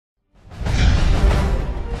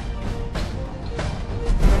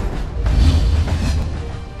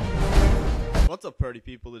What's up, party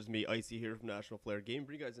people? It's me, Icey, here from National Flair Game.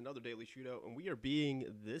 Bring you guys another daily shootout, and we are being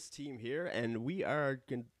this team here, and we are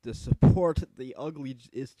going to support the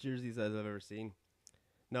ugliest jerseys I've ever seen.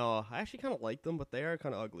 No, I actually kind of like them, but they are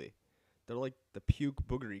kind of ugly. They're like the puke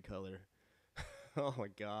boogery color. Oh my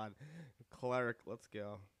god. Clark, let's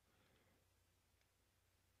go.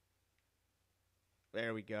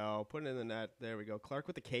 There we go. Put it in the net. There we go. Clark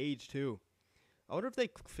with the cage, too. I wonder if they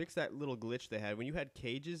fixed that little glitch they had. When you had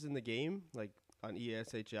cages in the game, like on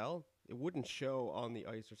ESHL, it wouldn't show on the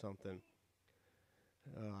ice or something.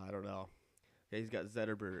 I don't know. Okay, he's got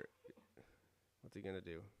Zetterberg. What's he going to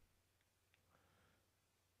do?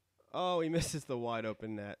 Oh, he misses the wide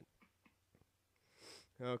open net.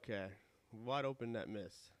 Okay. Wide open net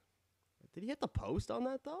miss. Did he hit the post on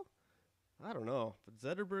that, though? I don't know. But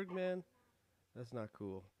Zetterberg, man, that's not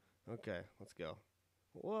cool. Okay, let's go.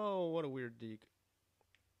 Whoa, what a weird deke.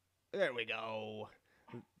 There we go.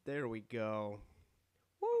 There we go.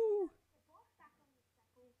 Woo!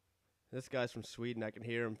 This guy's from Sweden. I can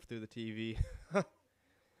hear him through the TV. If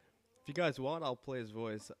you guys want, I'll play his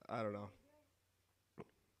voice. I don't know.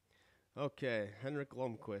 Okay, Henrik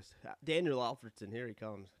Lundqvist. Daniel Alfredson, here he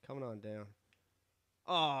comes. Coming on down.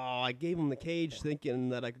 Oh, I gave him the cage thinking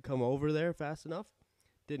that I could come over there fast enough.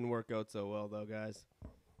 Didn't work out so well, though, guys.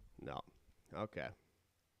 No. Okay.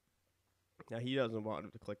 Now, he doesn't want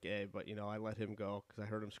him to click A, but, you know, I let him go because I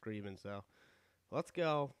heard him screaming, so. Let's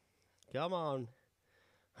go. Come on.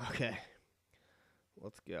 Okay.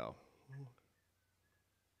 Let's go.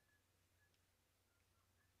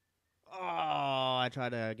 Oh, I tried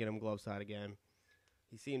to get him glove side again.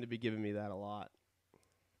 He seemed to be giving me that a lot.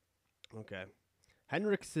 Okay.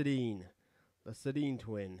 Henrik Sedin. The Sedin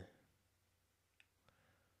twin.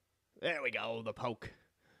 There we go, the poke.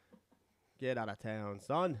 Get out of town,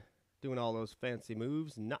 son. Doing all those fancy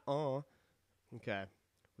moves. Nuh-uh. Okay.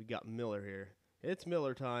 We got Miller here. It's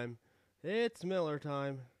Miller time. It's Miller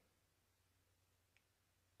time.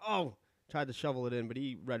 Oh! Tried to shovel it in, but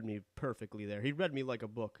he read me perfectly there. He read me like a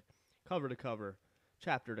book. Cover to cover.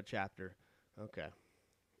 Chapter to chapter. Okay.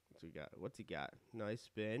 What's he got? Nice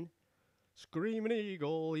spin. Screaming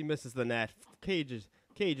eagle. He misses the net. Cage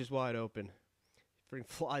is wide open. Freaking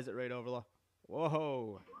flies it right over the...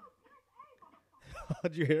 Whoa.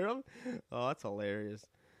 Did you hear him? Oh, that's hilarious.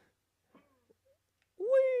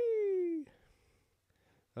 Whee!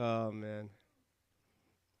 Oh, man.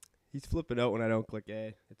 He's flipping out when I don't click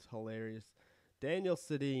A. It's hilarious. Daniel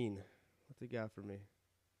Sedin. What's he got for me?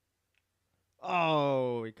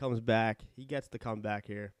 Oh, he comes back. He gets to come back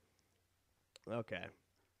here. Okay.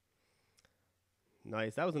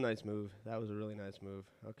 Nice. That was a nice move. That was a really nice move.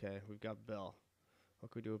 Okay, we've got Bell.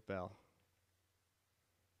 What can we do with Bell?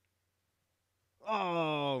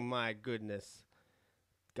 Oh, my goodness.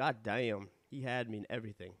 God damn. He had me in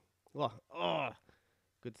everything. Oh.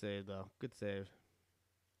 Good save, though. Good save.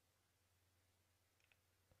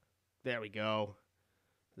 There we go.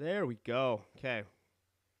 There we go. Okay.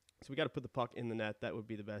 So we got to put the puck in the net. That would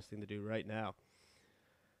be the best thing to do right now.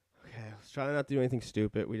 Okay, let's try not to do anything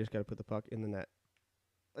stupid. We just got to put the puck in the net.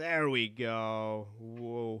 There we go.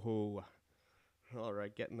 Whoa. All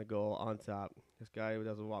right, getting the goal on top. This guy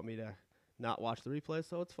doesn't want me to not watch the replay,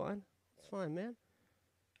 so it's fine. It's fine, man.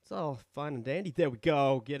 It's all fine and dandy. There we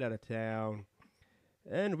go. Get out of town.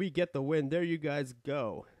 And we get the win. There you guys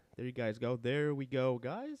go. There you guys go. There we go,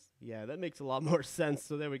 guys. Yeah, that makes a lot more sense.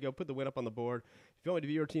 So there we go. Put the win up on the board. If you want me to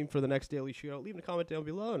be your team for the next daily shootout, leave a comment down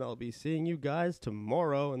below, and I'll be seeing you guys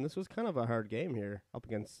tomorrow. And this was kind of a hard game here up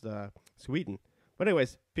against Sweden. But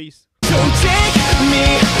anyways, peace. Don't take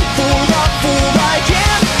me for a fool I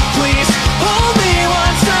can. Please hold me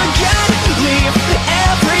once.